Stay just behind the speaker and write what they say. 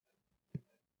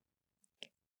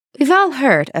We've all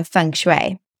heard of Feng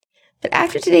Shui, but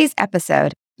after today's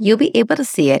episode, you'll be able to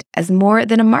see it as more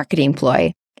than a marketing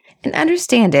ploy and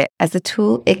understand it as the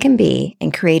tool it can be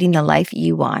in creating the life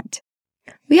you want.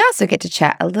 We also get to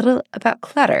chat a little about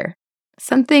clutter,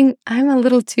 something I'm a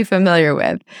little too familiar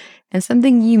with, and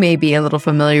something you may be a little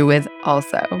familiar with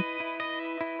also.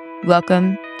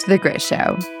 Welcome to The Grit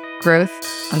Show,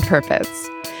 Growth on Purpose.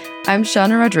 I'm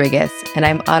Shauna Rodriguez, and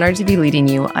I'm honored to be leading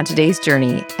you on today's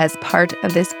journey as part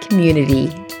of this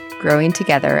community, growing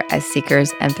together as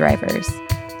seekers and thrivers.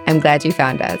 I'm glad you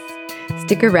found us.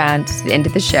 Stick around to the end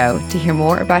of the show to hear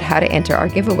more about how to enter our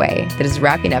giveaway that is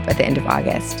wrapping up at the end of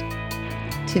August.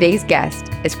 Today's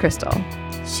guest is Krystal.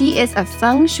 She is a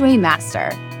Feng Shui master,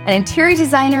 an interior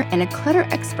designer, and a clutter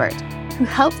expert who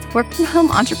helps work-from-home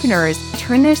entrepreneurs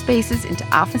turn their spaces into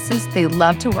offices they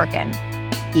love to work in,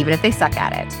 even if they suck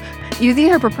at it. Using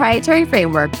her proprietary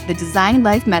framework, the Design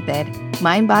Life Method,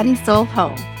 Mind, Body, Soul,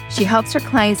 Home, she helps her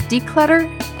clients declutter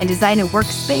and design a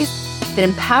workspace that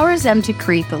empowers them to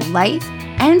create the life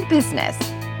and business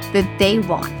that they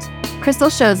want.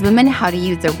 Krystal shows women how to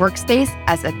use their workspace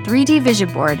as a 3D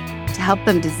vision board to help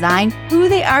them design who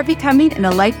they are becoming and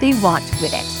the life they want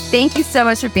with it. Thank you so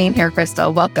much for being here,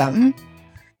 Krystal. Welcome.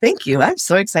 Thank you. I'm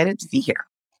so excited to be here.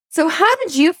 So how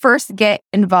did you first get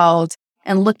involved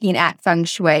in looking at Feng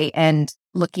Shui and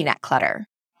looking at clutter?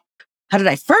 How did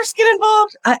I first get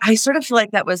involved? I sort of feel like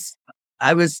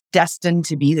I was destined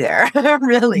to be there,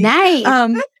 really. Nice.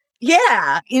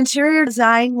 Yeah. Interior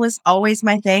design was always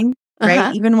my thing, right?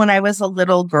 Uh-huh. Even when I was a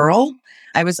little girl,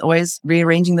 I was always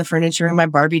rearranging the furniture in my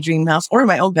Barbie dream house or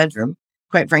my own bedroom,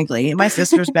 quite frankly, in my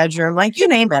sister's bedroom, like you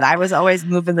name it. I was always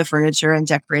moving the furniture and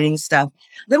decorating stuff.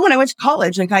 Then when I went to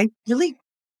college, I really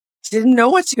didn't know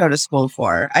what to go to school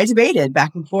for. I debated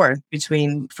back and forth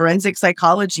between forensic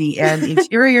psychology and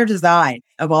interior design,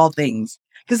 of all things,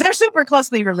 because they're super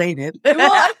closely related. Well,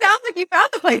 it sounds like you found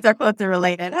the place they're closely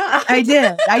related. Huh? I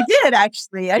did,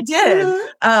 actually. I did,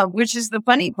 which is the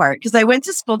funny part, because I went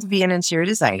to school to be an interior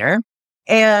designer.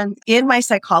 And in my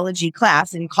psychology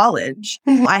class in college,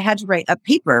 I had to write a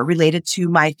paper related to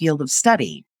my field of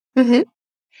study. Mm-hmm.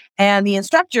 And the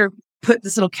instructor put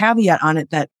this little caveat on it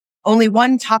that only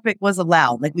one topic was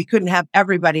allowed. Like we couldn't have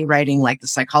everybody writing like the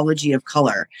psychology of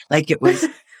color. Like it was,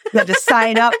 you had to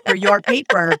sign up for your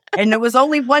paper and there was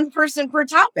only one person per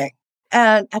topic.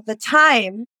 And at the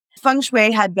time, Feng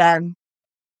Shui had been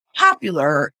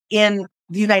popular in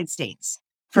the United States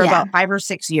for about 5 or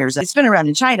 6 years. It's been around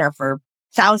in China for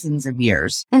thousands of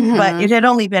years, but it had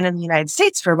only been in the United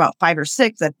States for about 5 or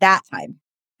 6 at that time.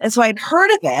 And so I'd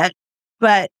heard of it,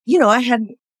 but I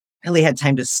hadn't really had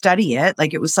time to study it.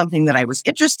 Like it was something that I was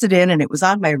interested in and it was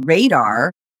on my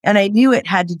radar. And I knew it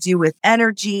had to do with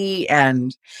energy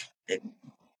and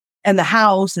the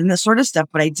house and this sort of stuff,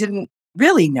 but I didn't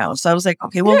really know. So I was like,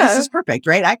 okay, well, this is perfect,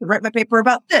 right? I could write my paper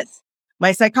about this,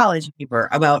 my psychology paper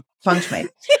about Feng Shui.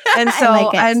 And so,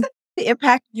 and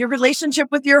impact your relationship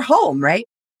with your home, right?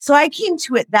 So I came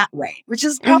to it that way, which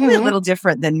is probably a little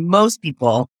different than most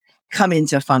people come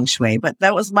into Feng Shui, but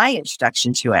that was my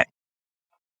introduction to it.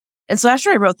 And so after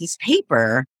I wrote this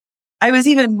paper, I was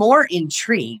even more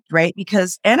intrigued, right?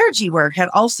 Because energy work had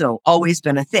also always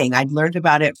been a thing. I'd learned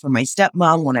about it from my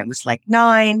stepmom when I was like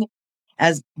 9,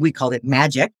 as we called it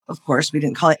magic. Of course, we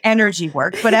didn't call it energy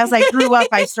work. But as I grew up,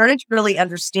 I started to really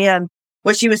understand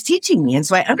what she was teaching me. And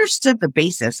so I understood the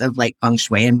basis of like Feng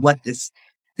Shui and what this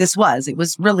was. It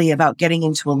was really about getting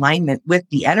into alignment with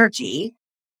the energy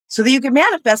so that you can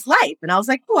manifest life. And I was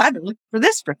like, oh, I've been looking for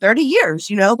this for 30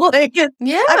 years, like I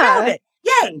found it.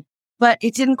 Yay. But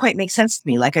it didn't quite make sense to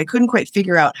me. Like I couldn't quite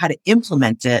figure out how to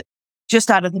implement it just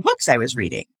out of the books I was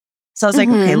reading. So I was like,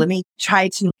 okay, let me try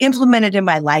to implement it in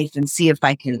my life and see if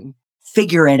I can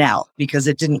figure it out because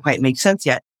it didn't quite make sense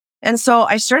yet. And so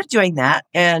I started doing that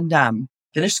and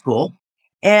finished school.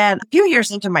 And a few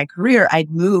years into my career,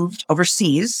 I'd moved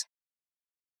overseas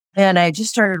and I just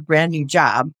started a brand new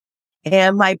job.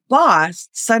 And my boss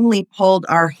suddenly pulled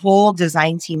our whole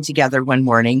design team together one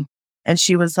morning. And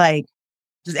she was like,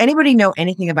 does anybody know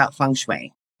anything about Feng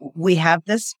Shui? We have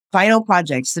this final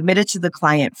project submitted to the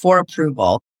client for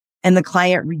approval. And the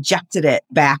client rejected it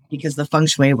back because the Feng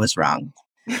Shui was wrong.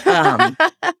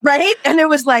 Right? And it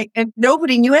was like, and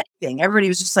nobody knew anything. Everybody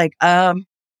was just like,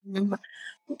 in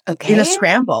a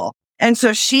scramble. And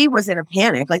so she was in a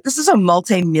panic. Like, this is a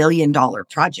multi-million-dollar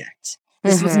project.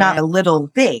 This was not a little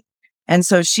thing. And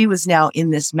so she was now in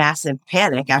this massive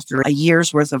panic after a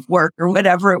year's worth of work or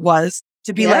whatever it was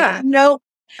to be like, no.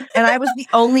 And I was the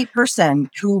only person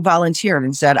who volunteered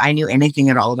and said I knew anything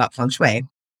at all about Feng Shui.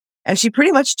 And she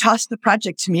pretty much tossed the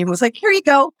project to me and was like, here you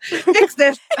go, fix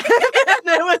this. And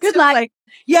it was like,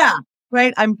 yeah,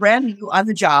 right. I'm brand new on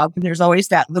the job. And there's always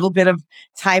that little bit of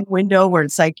time window where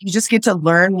it's like, you just get to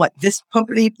learn what this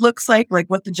company looks like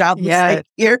what the job looks like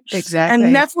here. Exactly.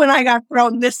 And that's when I got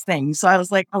thrown this thing. So I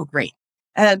was like, oh, great.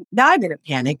 And now I'm in a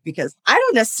panic because I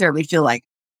don't necessarily feel like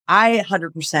I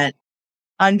 100%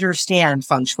 understand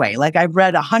Feng Shui. Like I've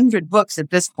read 100 books at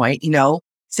this point,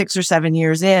 6 or 7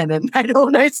 years in, and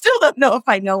I still don't know if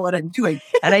I know what I'm doing.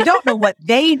 And I don't know what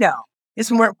they know.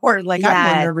 It's more important. Like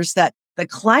I'm more nervous that the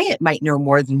client might know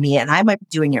more than me and I might be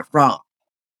doing it wrong.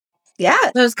 Yeah.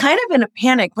 So I was kind of in a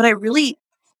panic, but I really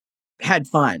had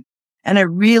fun. And I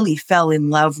really fell in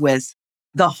love with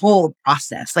the whole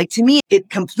process. Like to me, it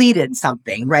completed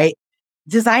something, right?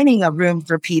 Designing a room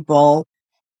for people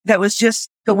that was just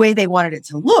the way they wanted it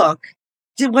to look.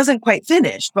 It wasn't quite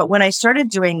finished. But when I started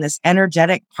doing this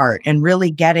energetic part and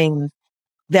really getting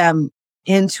them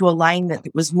into alignment,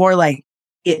 it was more like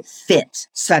it fit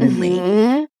suddenly.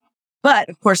 Mm-hmm. But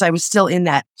of course, I was still in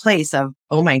that place of,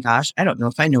 oh my gosh, I don't know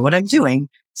if I know what I'm doing.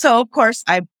 So of course,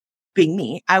 being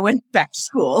me, I went back to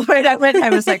school, right? I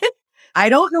was like, I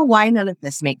don't know why none of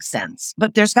this makes sense,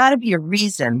 but there's got to be a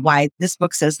reason why this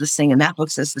book says this thing and that book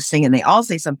says this thing, and they all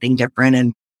say something different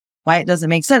and why it doesn't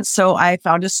make sense. So I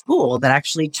found a school that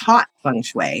actually taught Feng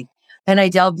Shui, and I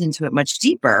delved into it much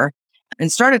deeper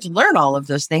and started to learn all of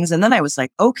those things. And then I was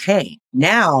like, okay,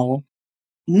 now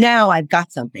I've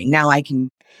got something. Now I can,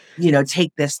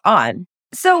 take this on.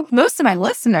 So most of my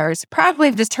listeners probably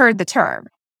have just heard the term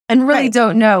and really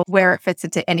don't know where it fits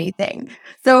into anything.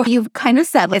 So you've kind of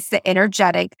said it's the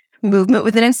energetic movement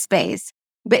within a space,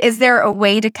 but is there a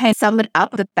way to kind of sum it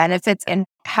up, the benefits and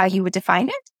how you would define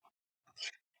it?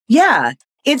 Yeah,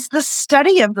 it's the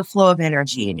study of the flow of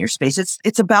energy in your space.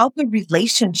 It's about the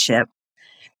relationship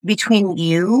between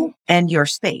you and your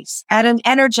space at an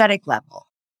energetic level,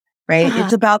 right?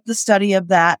 It's about the study of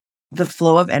the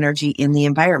flow of energy in the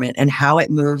environment and how it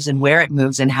moves and where it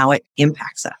moves and how it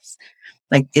impacts us,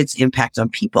 like its impact on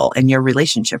people and your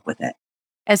relationship with it.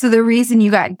 And so the reason you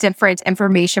got different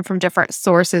information from different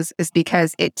sources is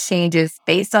because it changes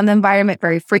based on the environment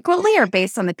very frequently or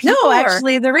based on the people? No,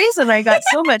 actually, the reason I got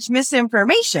so much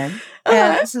misinformation,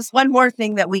 and this is one more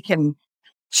thing that we can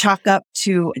chalk up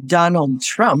to Donald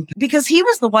Trump, because he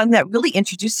was the one that really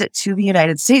introduced it to the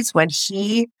United States when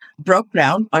he broke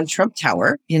ground on Trump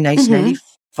Tower in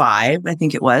 1995, I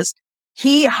think it was.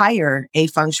 He hired a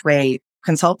Feng Shui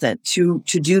consultant to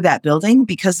do that building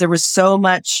because there was so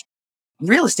much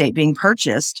real estate being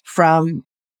purchased from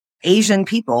Asian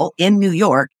people in New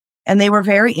York, and they were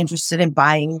very interested in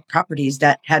buying properties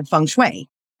that had Feng Shui.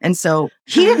 And so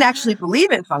he didn't actually believe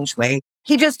in Feng Shui.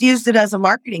 He just used it as a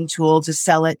marketing tool to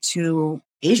sell it to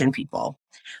Asian people.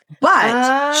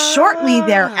 But shortly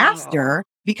thereafter,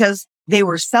 because they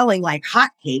were selling like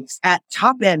hotcakes at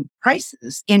top end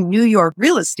prices in New York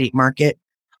real estate market,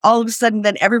 all of a sudden,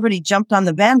 then everybody jumped on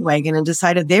the bandwagon and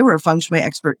decided they were a Feng Shui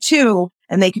expert too,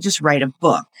 and they could just write a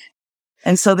book.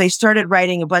 And so they started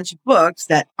writing a bunch of books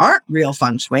that aren't real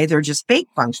Feng Shui. They're just fake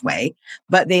Feng Shui,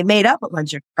 but they made up a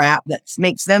bunch of crap that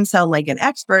makes them sound like an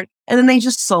expert. And then they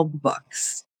just sold the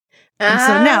books. And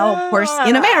so now, of course,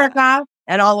 in America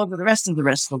and all over the rest of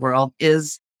the world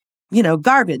is,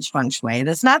 garbage Feng Shui.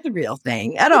 That's not the real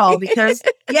thing at all because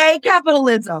yay,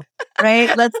 capitalism, right?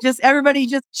 Everybody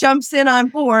just jumps in on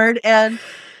board and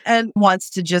wants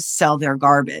to just sell their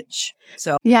garbage.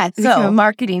 So yeah, it's become a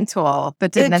marketing tool,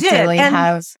 but didn't necessarily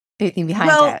have anything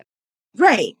behind it.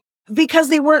 Right. Because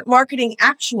they weren't marketing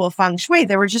actual Feng Shui.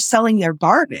 They were just selling their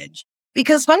garbage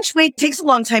because Feng Shui takes a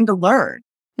long time to learn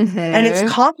and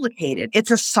it's complicated.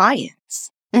 It's a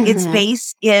science. It's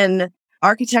based in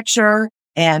architecture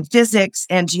and physics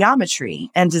and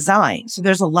geometry and design. So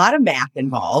there's a lot of math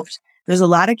involved. There's a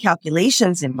lot of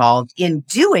calculations involved in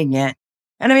doing it.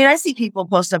 And I mean, I see people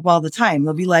post up all the time.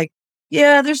 They'll be like,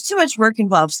 yeah, there's too much work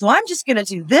involved. So I'm just going to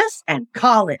do this and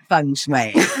call it Feng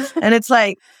Shui. And it's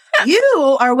like,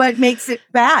 you are what makes it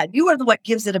bad. You are what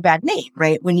gives it a bad name,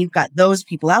 right? When you've got those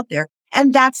people out there.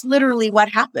 And that's literally what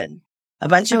happened. A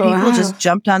bunch of people just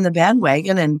jumped on the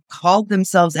bandwagon and called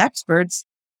themselves experts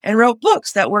and wrote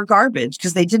books that were garbage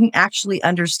because they didn't actually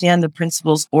understand the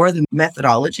principles or the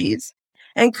methodologies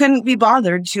and couldn't be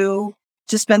bothered to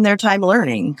spend their time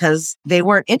learning because they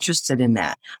weren't interested in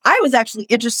that. I was actually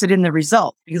interested in the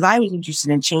result because I was interested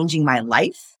in changing my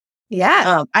life.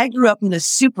 Yeah. I grew up in a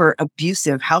super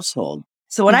abusive household.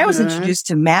 So when I was introduced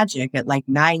to magic at like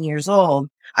 9 years old,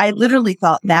 I literally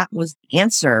thought that was the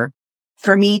answer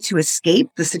for me to escape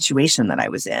the situation that I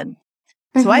was in.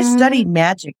 So I studied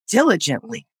magic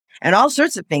diligently and all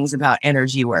sorts of things about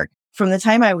energy work from the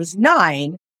time I was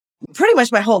 9, pretty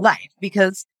much my whole life,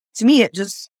 because to me, it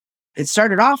just it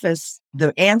started off as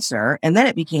the answer, and then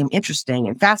it became interesting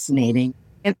and fascinating.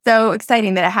 It's so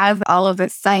exciting that it has all of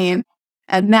this science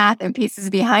and math and pieces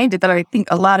behind it that I think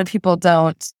a lot of people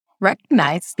don't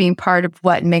recognize as being part of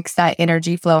what makes that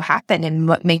energy flow happen and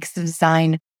what makes the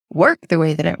design work the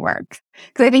way that it works.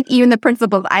 Because I think even the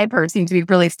principles I've heard seem to be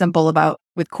really simple about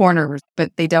with corners,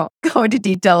 but they don't go into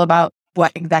detail about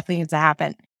what exactly needs to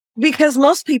happen. Because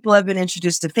most people have been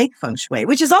introduced to fake feng shui,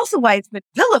 which is also why it's been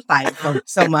vilified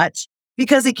so much,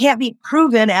 because it can't be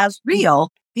proven as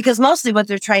real, because mostly what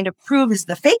they're trying to prove is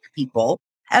the fake people,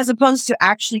 as opposed to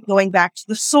actually going back to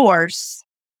the source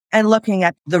and looking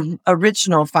at the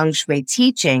original feng shui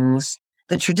teachings,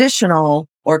 the traditional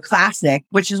or classic,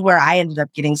 which is where I ended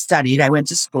up getting studied. I went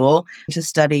to school to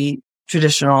study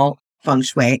traditional feng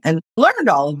shui and learned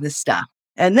all of this stuff.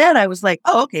 And then I was like,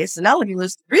 oh, okay, so now let me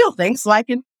list the real thing so I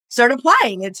can start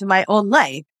applying it to my own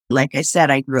life. Like I said,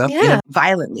 I grew up in a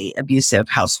violently abusive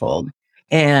household,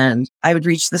 and I would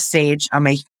reach the stage on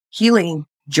my healing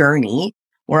journey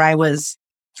where I was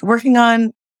working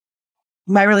on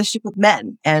my relationship with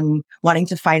men and wanting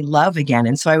to find love again.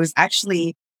 And so I was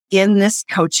actually in this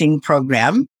coaching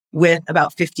program with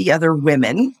about 50 other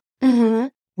women. Mm-hmm.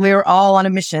 We were all on a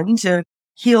mission to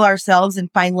heal ourselves and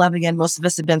find love again. Most of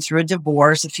us had been through a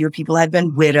divorce. A few people had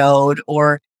been widowed,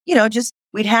 or, just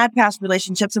we'd had past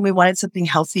relationships and we wanted something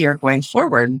healthier going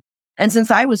forward. And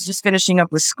since I was just finishing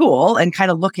up with school and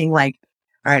kind of looking like,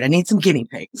 all right, I need some guinea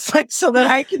pigs, like so that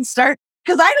I can start,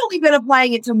 because I'd only been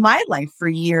applying it to my life for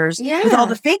years with all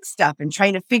the fake stuff and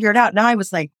trying to figure it out. Now I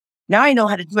was like, now I know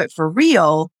how to do it for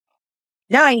real.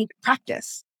 Now I need to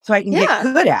practice so I can get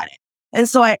good at it. And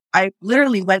so I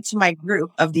literally went to my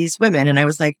group of these women and I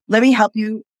was like, let me help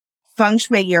you feng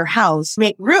shui your house,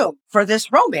 make room for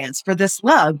this romance, for this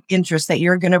love interest that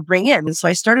you're going to bring in. And so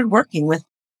I started working with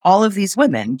all of these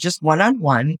women, just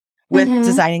one-on-one with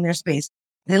designing their space.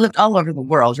 They lived all over the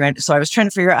world, right? So I was trying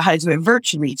to figure out how to do it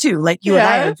virtually too, like you and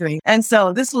I are doing. And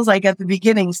so this was like at the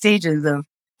beginning stages of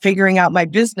figuring out my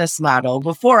business model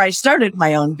before I started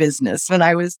my own business when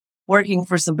I was working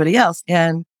for somebody else.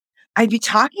 And I'd be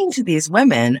talking to these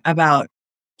women about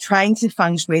trying to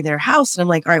feng shui their house. And I'm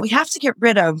like, all right, we have to get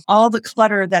rid of all the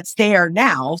clutter that's there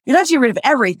now. You don't have to get rid of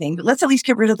everything, but let's at least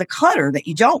get rid of the clutter that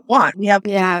you don't want. We have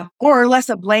more or less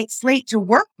a blank slate to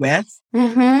work with.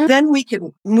 Mm-hmm. Then we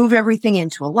can move everything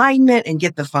into alignment and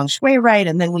get the feng shui right.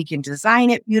 And then we can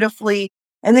design it beautifully.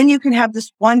 And then you can have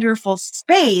this wonderful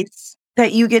space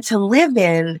that you get to live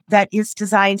in that is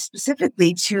designed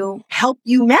specifically to help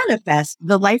you manifest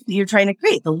the life that you're trying to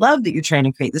create, the love that you're trying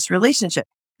to create, this relationship.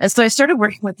 And so I started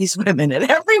working with these women, and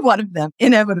every one of them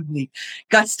inevitably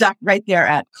got stuck right there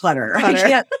at clutter. I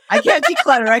can't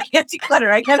declutter. I can't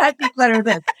declutter. I cannot declutter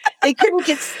this. They couldn't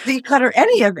declutter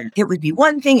any of it. It would be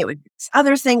one thing. It would be this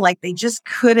other thing. Like they just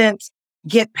couldn't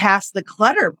get past the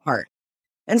clutter part.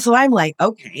 And so I'm like,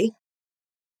 okay,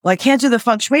 well, I can't do the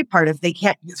feng shui part if they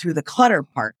can't get through the clutter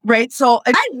part, right? So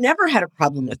I've never had a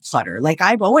problem with clutter. Like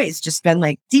I've always just been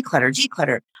like,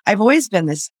 declutter. I've always been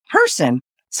this person.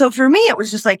 So for me, it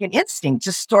was just like an instinct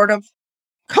to sort of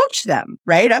coach them,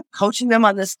 right? I'm coaching them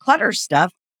on this clutter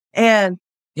stuff and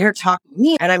they're talking to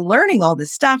me and I'm learning all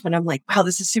this stuff. And I'm like, wow,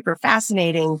 this is super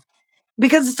fascinating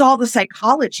because it's all the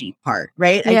psychology part,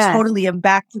 right? Yeah. I totally am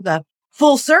back to the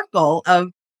full circle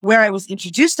of where I was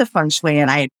introduced to feng shui.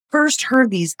 And I had first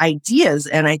heard these ideas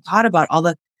and I thought about all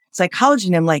the psychology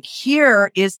and I'm like,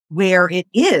 here is where it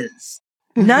is.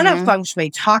 Mm-hmm. None of feng shui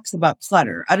talks about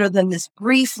clutter other than this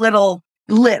brief little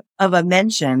blip of a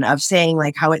mention of saying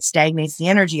like how it stagnates the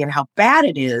energy and how bad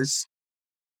it is.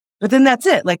 But then that's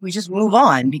it. Like we just move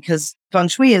on because feng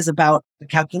shui is about the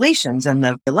calculations and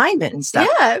the alignment and stuff.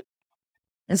 Yeah.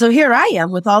 And so here I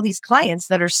am with all these clients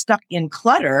that are stuck in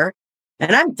clutter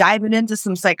and I'm diving into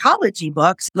some psychology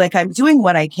books. Like I'm doing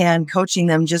what I can, coaching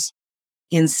them just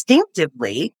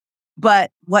instinctively.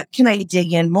 But what can I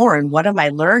dig in more? And what am I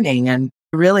learning? And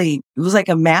really, it was like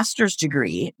a master's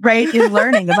degree, right? In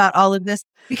learning about all of this,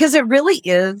 because it really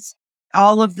is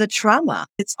all of the trauma.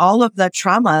 It's all of the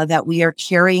trauma that we are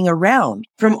carrying around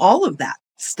from all of that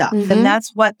stuff. Mm-hmm. And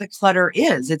that's what the clutter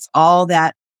is. It's all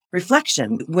that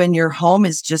reflection. When your home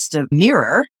is just a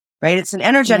mirror, right? It's an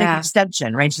energetic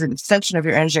extension, right? It's an extension of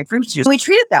your energetic frequency. We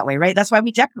treat it that way, right? That's why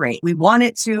we decorate. We want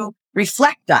it to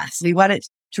reflect us. We want it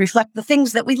to reflect the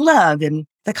things that we love and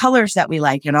the colors that we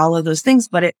like and all of those things.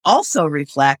 But it also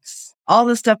reflects all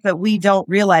the stuff that we don't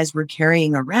realize we're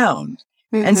carrying around.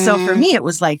 Mm-hmm. And so for me, it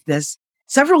was like this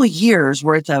several years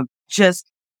worth of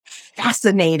just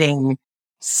fascinating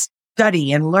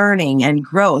study and learning and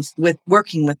growth with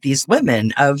working with these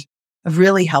women of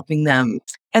really helping them.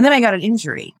 And then I got an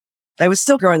injury I was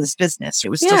still growing this business. It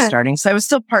was still starting. So I was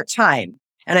still part-time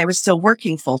and I was still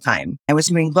working full-time. I was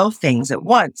doing both things at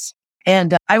once.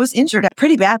 And I was injured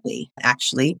pretty badly,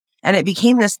 actually. And it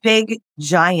became this big,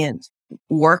 giant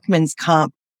workman's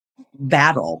comp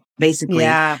battle, basically,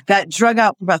 that drug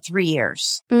out for about 3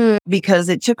 years because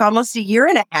it took almost a year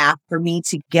and a half for me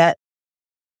to get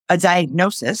a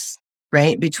diagnosis,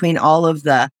 right? Between all of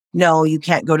the, no, you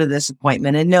can't go to this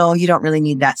appointment, and no, you don't really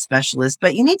need that specialist,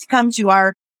 but you need to come to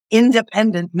our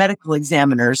independent medical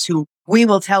examiners who we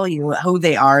will tell you who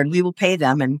they are and we will pay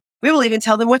them and we will even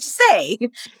tell them what to say.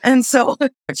 And so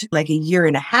it took like a year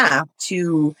and a half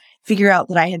to figure out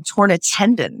that I had torn a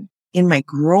tendon in my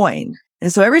groin.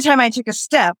 And so every time I took a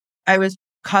step, I was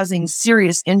causing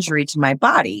serious injury to my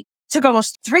body. It took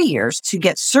almost 3 years to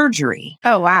get surgery.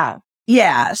 Oh, wow.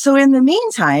 Yeah. So in the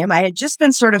meantime, I had just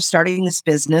been sort of starting this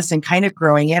business and kind of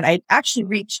growing it. I actually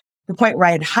reached the point where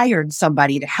I had hired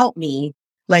somebody to help me.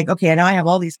 Like, okay, now I have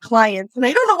all these clients and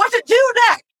I don't know what to do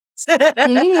next.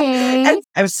 And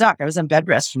I was stuck. I was on bed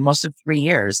rest for most of 3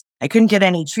 years. I couldn't get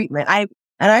any treatment.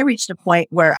 I reached a point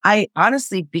where I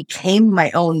honestly became my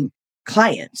own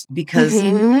client because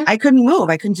I couldn't move.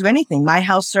 I couldn't do anything. My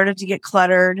house started to get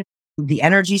cluttered. The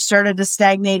energy started to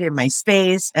stagnate in my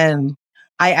space. And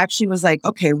I actually was like,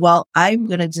 okay, well, I'm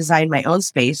going to design my own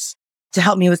space to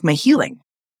help me with my healing.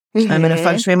 I'm going to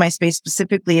feng shui my space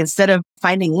specifically. Instead of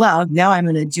finding love, now I'm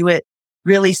going to do it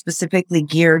really specifically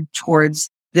geared towards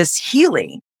this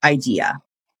healing idea.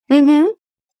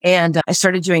 And I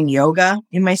started doing yoga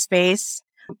in my space.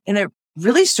 And I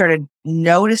really started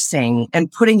noticing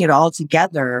and putting it all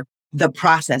together, the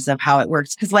process of how it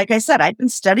works. Because like I said, I'd been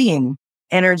studying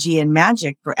energy and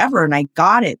magic forever. And I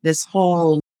got it, this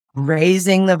whole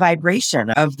raising the vibration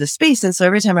of the space. And so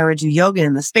every time I would do yoga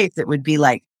in the space, it would be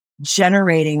like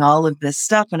generating all of this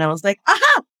stuff. And I was like,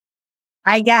 aha,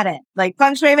 I get it. Like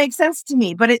feng shui makes sense to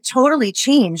me. But it totally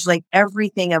changed like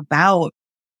everything about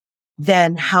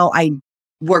then how I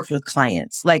worked with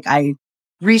clients. Like I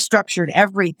restructured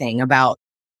everything about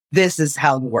this is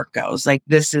how the work goes. Like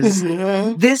this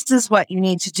is what you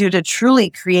need to do to truly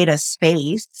create a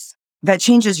space that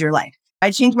changes your life.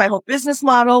 I changed my whole business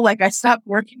model. Like I stopped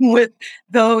working with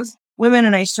those women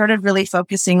and I started really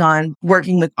focusing on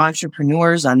working with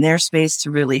entrepreneurs on their space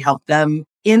to really help them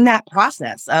in that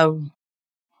process of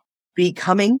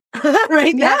becoming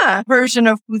that version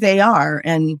of who they are.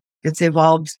 And it's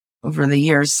evolved over the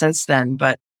years since then.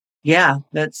 But yeah,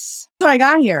 that's how I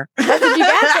got here. That's what you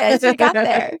got there. That's what you got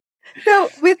there. So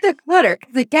with the clutter,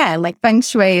 because again, like feng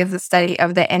shui is the study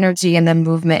of the energy and the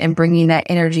movement and bringing that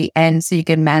energy in so you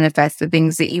can manifest the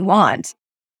things that you want.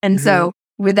 And so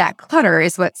with that clutter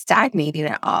is what's stagnating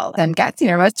it all. I'm guessing,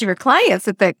 or most of your clients,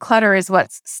 that the clutter is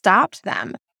what's stopped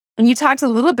them. And you talked a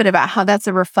little bit about how that's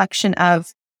a reflection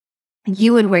of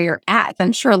you and where you're at.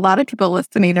 I'm sure a lot of people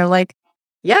listening are like,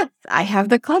 yes, I have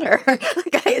the clutter.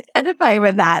 Like I identify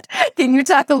with that. Can you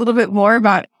talk a little bit more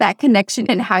about that connection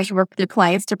and how you work with your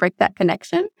clients to break that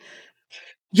connection?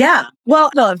 Yeah.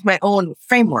 Well, no, it's my own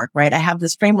framework, right? I have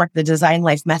this framework, the design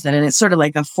life method, and it's sort of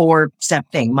like a 4-step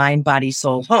thing: mind, body,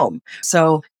 soul, home.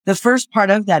 So the first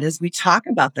part of that is we talk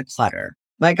about the clutter,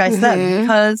 like I said,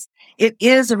 because it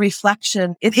is a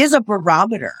reflection. It is a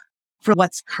barometer for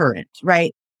what's current,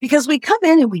 right? Because we come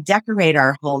in and we decorate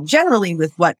our home generally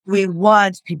with what we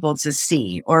want people to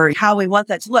see or how we want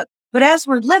that to look. But as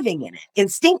we're living in it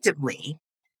instinctively,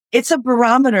 it's a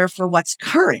barometer for what's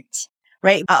current,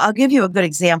 right? I'll give you a good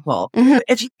example.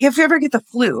 If you ever get the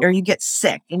flu or you get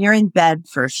sick and you're in bed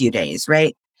for a few days,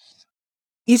 right?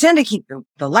 You tend to keep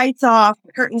the lights off,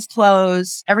 the curtains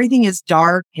closed, everything is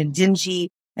dark and dingy,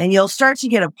 and you'll start to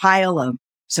get a pile of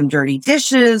some dirty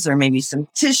dishes or maybe some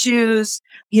tissues,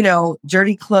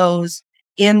 dirty clothes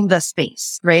in the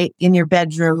space, right? In your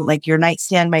bedroom, like your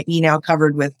nightstand might be now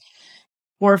covered with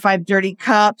 4 or 5 dirty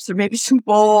cups or maybe some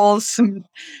bowls, some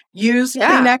used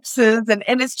Kleenexes,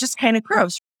 and it's just kind of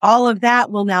gross. All of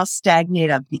that will now stagnate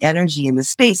up the energy in the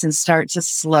space and start to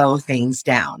slow things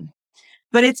down.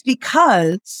 But it's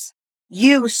because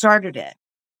you started it.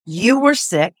 You were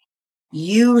sick.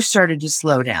 You started to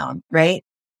slow down, right?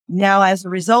 Now, as a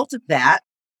result of that,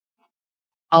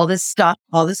 all this stuff,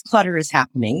 all this clutter is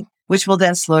happening, which will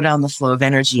then slow down the flow of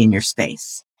energy in your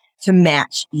space to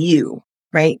match you,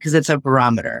 right? Because it's a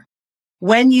barometer.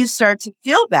 When you start to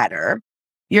feel better,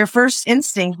 your first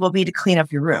instinct will be to clean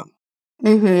up your room.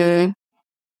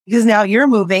 Because now you're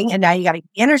moving and now you got to get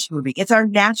energy moving. It's our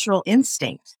natural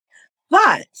instinct.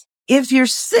 But if you're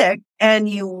sick and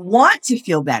you want to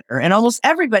feel better, and almost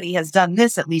everybody has done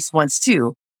this at least once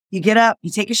too, you get up, you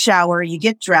take a shower, you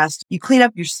get dressed, you clean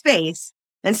up your space,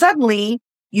 and suddenly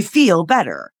you feel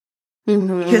better.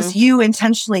 because you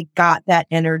intentionally got that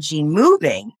energy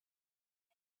moving.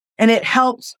 And it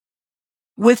helps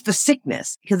with the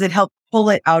sickness because it helped pull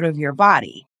it out of your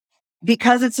body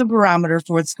because it's a barometer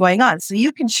for what's going on. So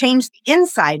you can change the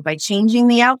inside by changing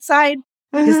the outside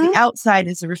because the outside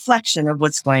is a reflection of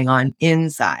what's going on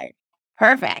inside.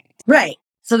 Perfect. Right.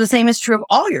 So the same is true of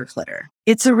all your clutter.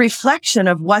 It's a reflection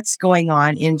of what's going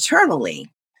on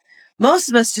internally. Most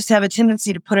of us just have a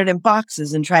tendency to put it in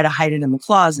boxes and try to hide it in the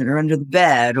closet or under the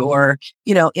bed or,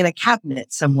 in a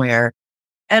cabinet somewhere.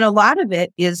 And a lot of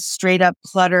it is straight up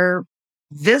clutter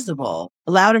visible,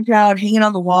 loud and proud, hanging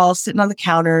on the wall, sitting on the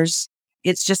counters.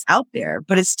 It's just out there,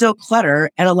 but it's still clutter.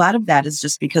 And a lot of that is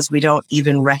just because we don't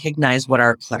even recognize what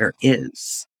our clutter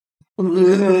is.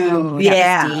 Ooh,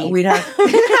 yeah, we don't.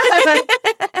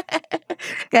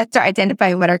 Got to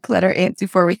identify what our clutter is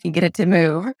before we can get it to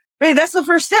move. Right, that's the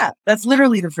first step. That's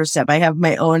literally the first step. I have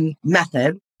my own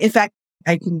method. In fact,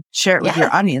 I can share it with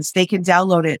your audience. They can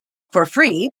download it for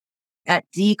free at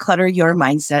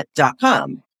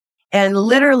declutteryourmindset.com. And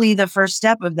literally the first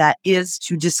step of that is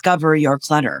to discover your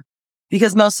clutter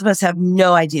because most of us have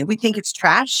no idea. We think it's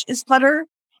trash is clutter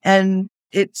and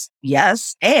it's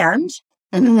yes. And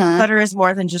clutter is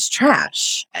more than just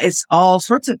trash. It's all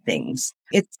sorts of things.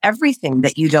 It's everything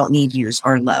that you don't need, use,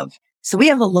 or love. So we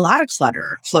have a lot of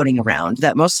clutter floating around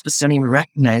that most of us don't even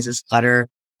recognize as clutter.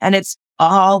 And it's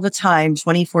all the time,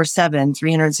 24/7,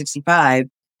 365,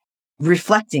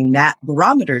 reflecting that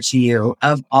barometer to you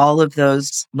of all of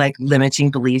those like limiting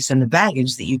beliefs and the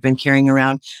baggage that you've been carrying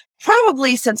around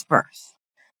probably since birth,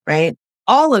 right?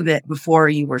 All of it before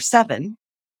you were 7.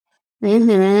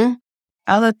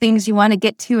 All the things you want to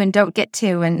get to and don't get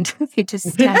to, and you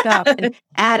just stack up and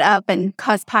add up and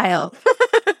cause pile.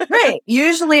 Right.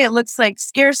 Usually it looks like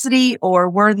scarcity or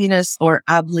worthiness or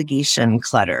obligation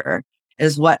clutter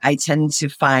is what I tend to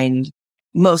find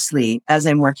mostly as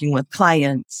I'm working with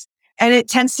clients. And it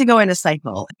tends to go in a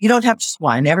cycle. You don't have just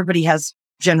one. Everybody has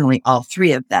generally all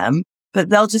 3 of them, but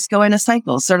they'll just go in a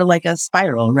cycle, sort of like a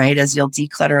spiral, right? As you'll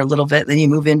declutter a little bit, then you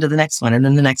move into the next one and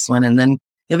then the next one, and then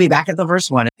you'll be back at the first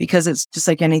one because it's just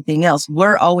like anything else.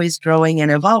 We're always growing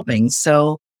and evolving.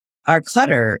 So our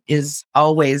clutter is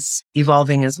always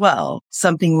evolving as well.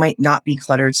 Something might not be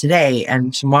clutter today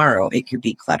and tomorrow it could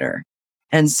be clutter.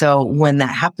 And so when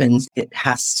that happens, it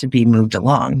has to be moved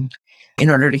along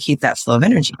in order to keep that flow of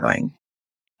energy going.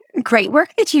 Great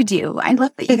work that you do. I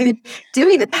love that you've been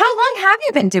doing this. How long have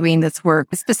you been doing this work,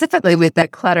 specifically with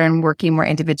that clutter and working more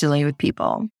individually with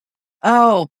people?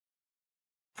 Oh,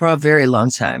 for a very long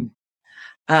time.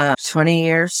 20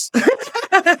 years.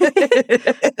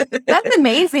 That's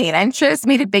amazing. I'm sure it's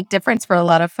made a big difference for a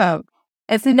lot of folks.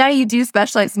 And so now you do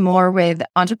specialize more with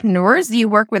entrepreneurs. Do you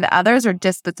work with others or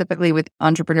just specifically with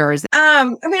entrepreneurs?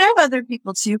 I have other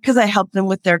people too, because I help them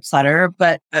with their clutter,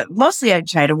 but mostly I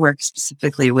try to work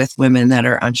specifically with women that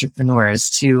are entrepreneurs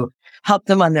to help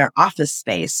them on their office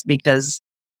space because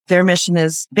their mission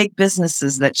is big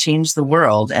businesses that change the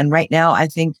world. And right now, I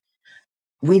think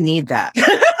we need that.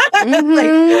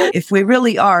 Like, if we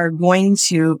really are going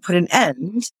to put an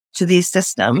end to these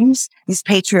systems, these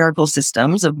patriarchal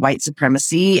systems of white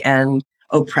supremacy and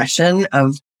oppression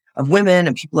of women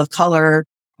and people of color,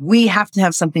 we have to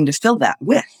have something to fill that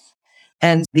with.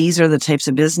 And these are the types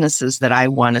of businesses that I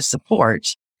want to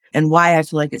support and why I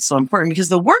feel like it's so important because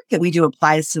the work that we do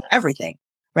applies to everything,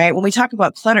 right? When we talk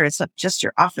about clutter, it's not just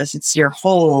your office, it's your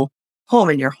whole home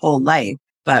and your whole life.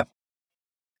 But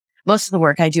most of the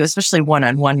work I do, especially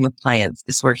one-on-one with clients,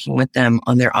 is working with them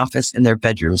on their office and their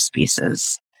bedroom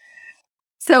spaces.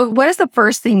 So what is the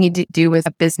first thing you do with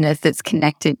a business that's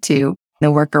connected to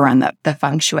the work around the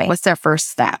Feng Shui? What's their first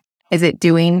step? Is it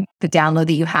doing the download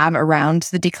that you have around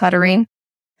the decluttering?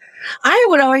 I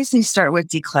would always say start with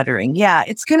decluttering. Yeah,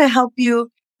 it's going to help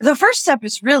you. The first step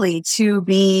is really to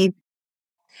be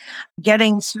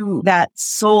getting to that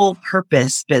soul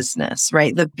purpose business,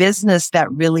 right? The business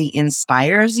that really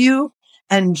inspires you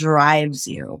and drives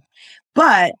you.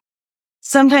 But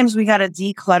sometimes we got to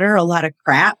declutter a lot of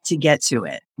crap to get to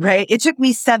it, right? It took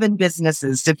me 7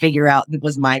 businesses to figure out that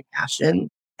was my passion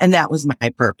and that was my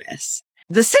purpose.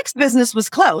 The 6th business was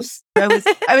close. I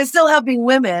was still helping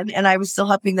women and I was still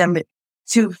helping them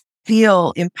to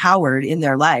feel empowered in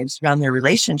their lives around their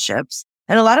relationships.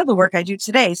 And a lot of the work I do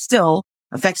today still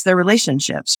affects their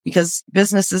relationships because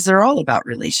businesses are all about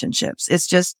relationships. It's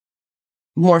just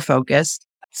more focused.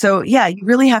 So yeah, you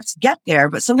really have to get there,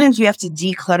 but sometimes we have to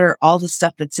declutter all the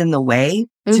stuff that's in the way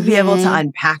to be able to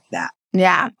unpack that.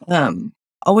 Yeah.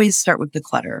 Always start with the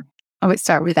clutter. Always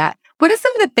start with that. What are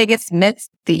some of the biggest myths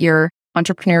that your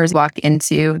entrepreneurs walk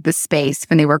into the space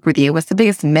when they work with you? What's the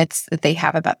biggest myths that they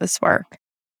have about this work?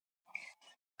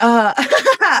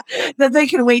 that they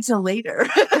can wait till later.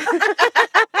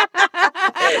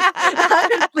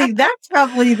 Honestly, that's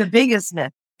probably the biggest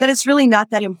myth, that it's really not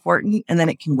that important and then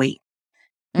it can wait.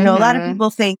 You know, a lot of people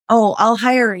think, oh, I'll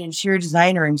hire an interior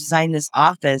designer and design this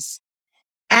office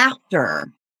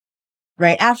after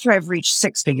I've reached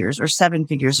 6 figures or 7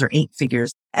 figures or 8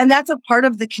 figures. And that's a part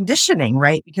of the conditioning,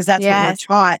 right? Because that's what we're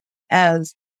taught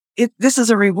as this is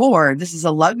a reward. This is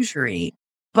a luxury,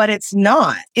 but it's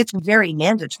not. It's very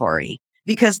mandatory,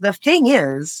 because the thing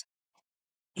is,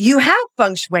 you have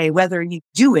feng shui whether you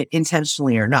do it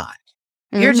intentionally or not.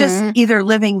 You're just either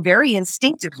living very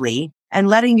instinctively and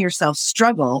letting yourself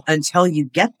struggle until you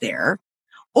get there,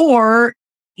 or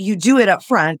you do it up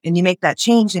front and you make that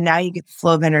change, and now you get the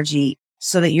flow of energy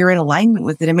so that you're in alignment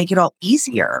with it and make it all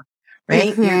easier,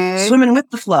 right? You're swimming with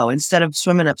the flow instead of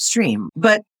swimming upstream.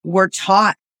 But we're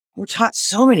taught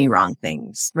so many wrong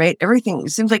things, right?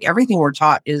 It seems like everything we're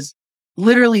taught is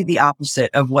literally the opposite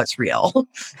of what's real.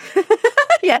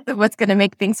 What's going to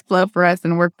make things flow for us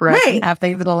and work for us and have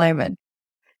things in alignment.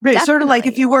 Right. Definitely. Sort of like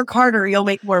if you work harder, you'll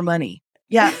make more money.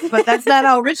 Yeah. But that's not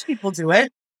how rich people do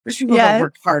it. Rich people don't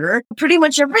work harder. Pretty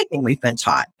much everything we've been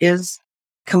taught is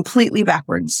completely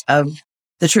backwards of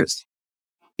the truth.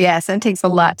 Yes. And it takes a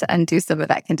lot to undo some of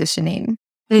that conditioning.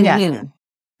 Yeah.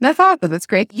 That's awesome. That's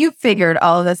great. You figured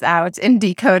all of this out and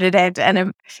decoded it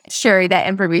and sharing that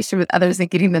information with others and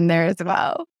getting them there as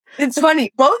well. It's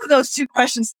funny. Both of those 2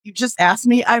 questions you just asked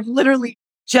me, I've literally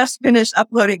just finished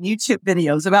uploading YouTube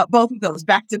videos about both of those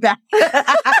back to back.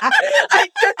 I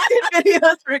just did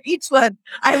videos for each one.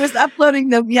 I was uploading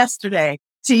them yesterday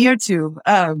to YouTube.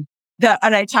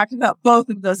 And I talked about both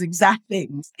of those exact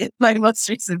things in my most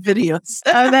recent videos.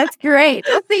 Oh, that's great.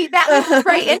 Well, see, that leads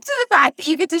right into the fact that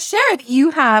you get to share that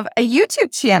you have a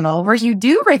YouTube channel where you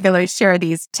do regularly share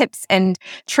these tips and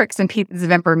tricks and pieces of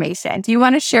information. Do you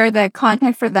want to share the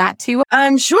content for that too?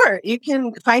 Sure. You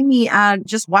can find me on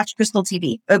just Watch Krystal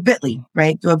TV, Bitly,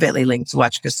 right? Do a Bitly link to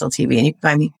Watch Krystal TV and you can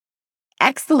find me.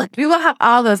 Excellent. We will have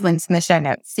all those links in the show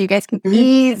notes so you guys can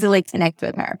easily connect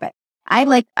with her. But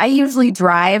I usually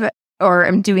drive or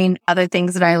I'm doing other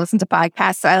things that I listen to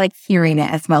podcasts. So I like hearing it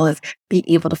as well as being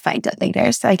able to find it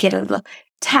later. So I get a little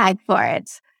tag for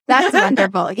it. That's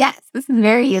wonderful. Yes, this is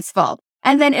very useful.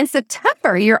 And then in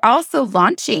September, you're also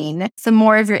launching some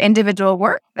more of your individual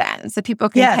work then. So people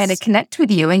can kind of connect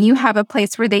with you, and you have a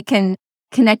place where they can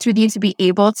connect with you to be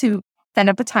able to set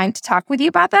up a time to talk with you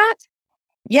about that.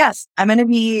 Yes, I'm going to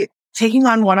be taking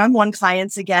on one-on-one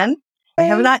clients again. I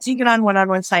have not taken on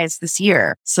one-on-one clients this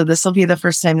year. So this will be the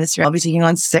first time this year. I'll be taking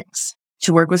on 6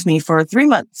 to work with me for 3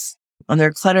 months on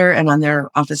their clutter and on their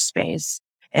office space.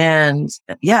 And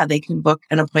they can book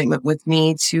an appointment with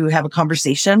me to have a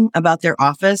conversation about their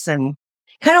office and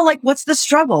kind of like, what's the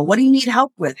struggle? What do you need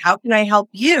help with? How can I help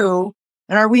you?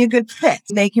 And are we a good fit?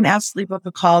 They can absolutely book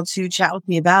a call to chat with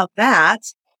me about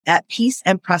that at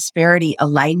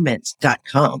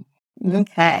peaceandprosperityalignment.com.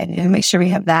 Okay. And make sure we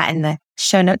have that in the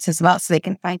show notes as well so they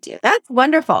can find you. That's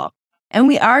wonderful. And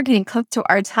we are getting close to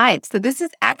our time. So this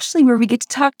is actually where we get to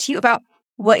talk to you about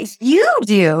what you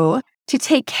do to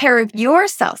take care of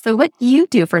yourself. So what you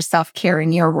do for self-care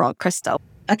in your world, Krystal.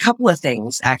 A couple of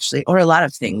things, actually, or a lot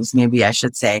of things, maybe I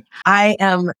should say. I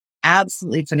am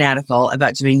absolutely fanatical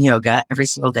about doing yoga every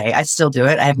single day. I still do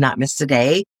it. I have not missed a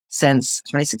day since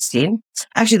 2016.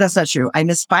 Actually, that's not true. I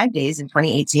missed 5 days in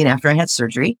 2018 after I had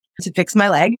surgery to fix my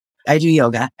leg. I do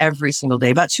yoga every single day,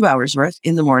 about 2 hours worth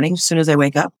in the morning as soon as I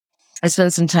wake up. I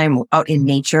spend some time out in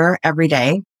nature every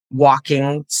day,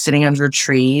 walking, sitting under a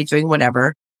tree, doing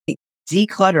whatever.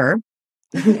 Declutter.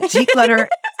 I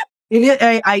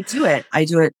do it.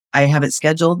 I have it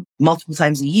scheduled multiple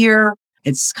times a year.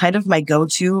 It's kind of my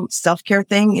go-to self-care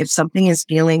thing. If something is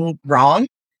feeling wrong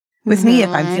with me, if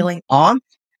I'm feeling off,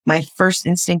 my first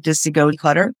instinct is to go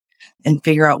declutter and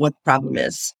figure out what the problem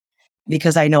is,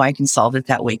 because I know I can solve it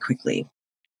that way quickly.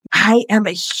 I am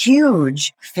a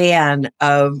huge fan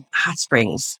of hot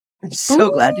springs. I'm so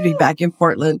glad to be back in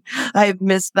Portland. I've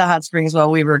missed the hot springs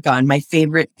while we were gone. My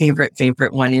favorite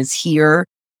one is here.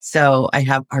 So I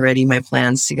have already my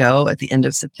plans to go at the end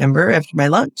of September after my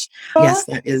lunch. Yes,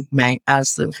 that is my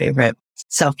absolute favorite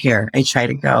self-care. I try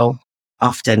to go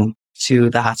often to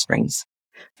the hot springs.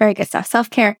 Very good stuff.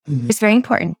 Self-care is very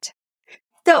important.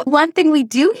 So one thing we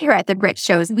do here at the Grit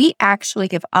Show is we actually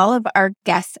give all of our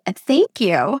guests a thank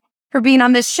you for being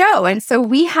on this show. And so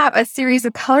we have a series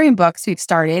of coloring books we've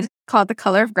started called The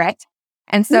Color of Grit.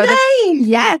 And so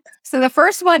nice. So the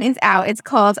first one is out. It's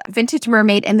called Vintage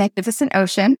Mermaid and Magnificent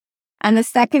Ocean. And the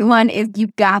second one is You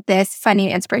Got This,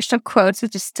 funny inspirational quotes,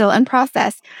 which is still in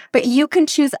process. But you can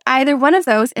choose either one of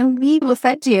those, and we will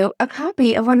send you a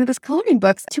copy of one of those coloring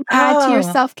books to add to your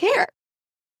self-care.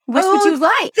 Which would you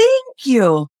like? Thank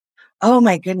you. Oh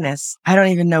my goodness. I don't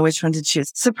even know which one to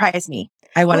choose. Surprise me.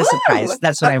 I want a surprise.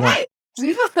 That's what I want.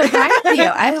 We will surprise you.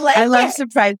 I love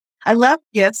surprise. I love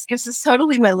gifts. Gifts is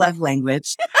totally my love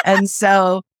language. And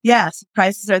so, yeah,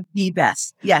 surprises are the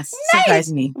best. Yes, nice.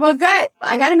 Surprise me. Well, good.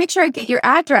 I got to make sure I get your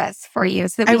address for you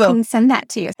so that we can send that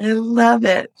to you. I love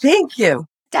it. Thank you.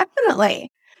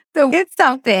 Definitely. So it's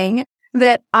something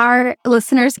that our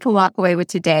listeners can walk away with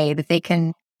today that they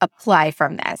can apply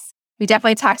from this. We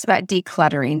definitely talked about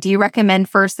decluttering. Do you recommend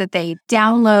first that they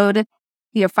download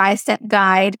your 5-step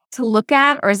guide to look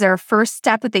at? Or is there a first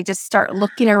step that they just start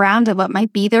looking around at what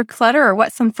might be their clutter, or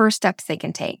what's some first steps they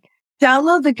can take?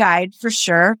 Download the guide for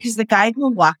sure, because the guide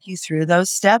will walk you through those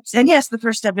steps. And yes, the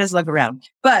first step is look around,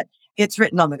 but it's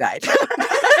written on the guide.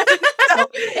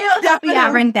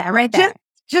 Right there.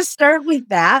 Just start with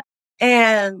that.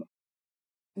 And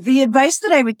the advice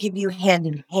that I would give you hand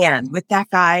in hand with that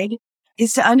guide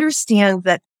is to understand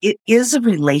that it is a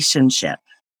relationship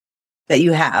that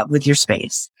you have with your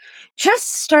space.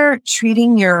 Just start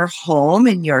treating your home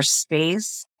and your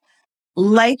space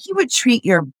like you would treat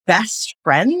your best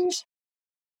friend.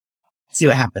 See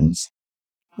what happens.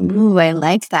 Ooh, I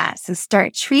like that. So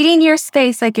start treating your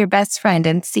space like your best friend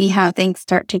and see how things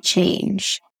start to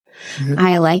change. Mm-hmm.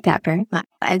 I like that very much.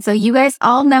 And so you guys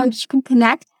all know you can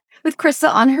connect with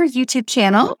Krystal on her YouTube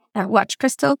channel at Watch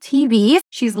Krystal TV.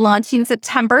 She's launching in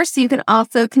September, so you can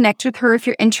also connect with her if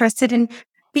you're interested in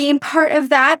being part of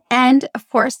that. And of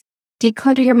course,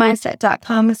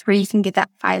 declutteryourmindset.com is where you can get that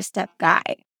 5-step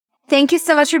guide. Thank you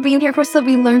so much for being here, Krystal.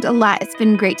 We learned a lot. It's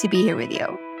been great to be here with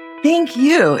you. Thank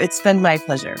you. It's been my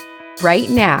pleasure. Right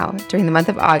now, during the month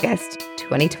of August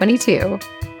 2022,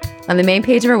 on the main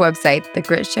page of our website,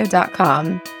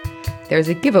 thegritshow.com, there's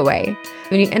a giveaway.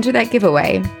 When you enter that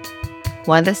giveaway,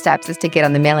 one of the steps is to get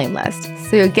on the mailing list.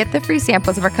 So you'll get the free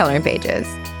samples of our coloring pages.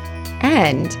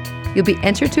 And you'll be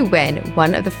entered to win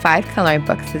one of the 5 coloring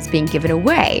books that's being given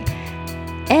away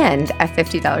and a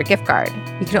 $50 gift card.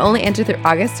 You can only enter through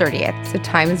August 30th, so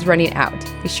time is running out.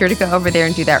 Be sure to go over there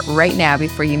and do that right now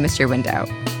before you miss your window.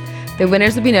 The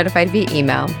winners will be notified via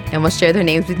email, and we'll share their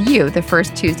names with you the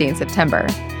first Tuesday in September.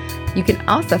 You can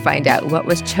also find out what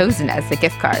was chosen as the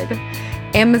gift card.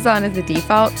 Amazon is the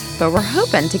default, but we're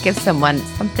hoping to give someone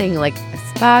something like a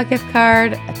spa gift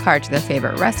card, a card to their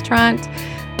favorite restaurant.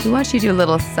 We want you to do a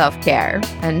little self-care.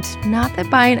 And not that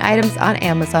buying items on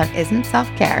Amazon isn't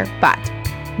self-care, but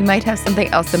you might have something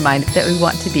else in mind that we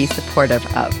want to be supportive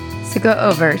of. So go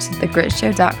over to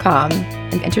thegritshow.com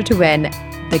and enter to win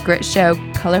the Grit Show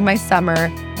Color My Summer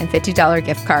and $50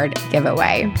 gift card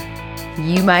giveaway.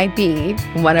 You might be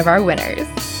one of our winners.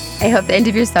 I hope the end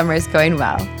of your summer is going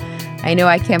well. I know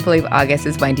I can't believe August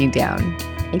is winding down.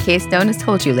 In case no one has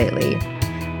told you lately,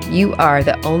 you are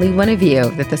the only one of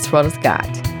you that this world has got,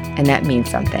 and that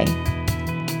means something.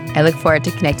 I look forward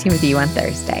to connecting with you on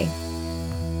Thursday.